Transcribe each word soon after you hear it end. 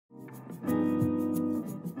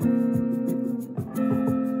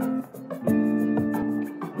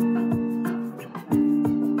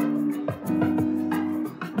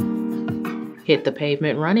Hit the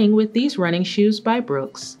pavement running with these running shoes by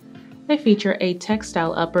Brooks. They feature a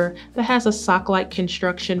textile upper that has a sock-like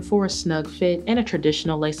construction for a snug fit and a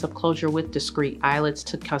traditional lace-up closure with discreet eyelets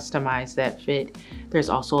to customize that fit. There's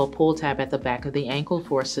also a pull tab at the back of the ankle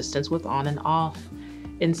for assistance with on and off.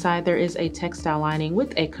 Inside there is a textile lining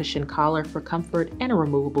with a cushioned collar for comfort and a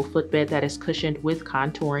removable footbed that is cushioned with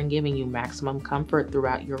contouring, giving you maximum comfort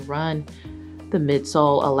throughout your run. The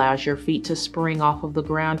midsole allows your feet to spring off of the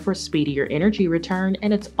ground for speedier energy return,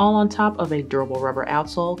 and it's all on top of a durable rubber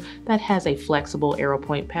outsole that has a flexible arrow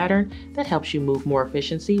point pattern that helps you move more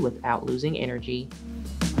efficiency without losing energy.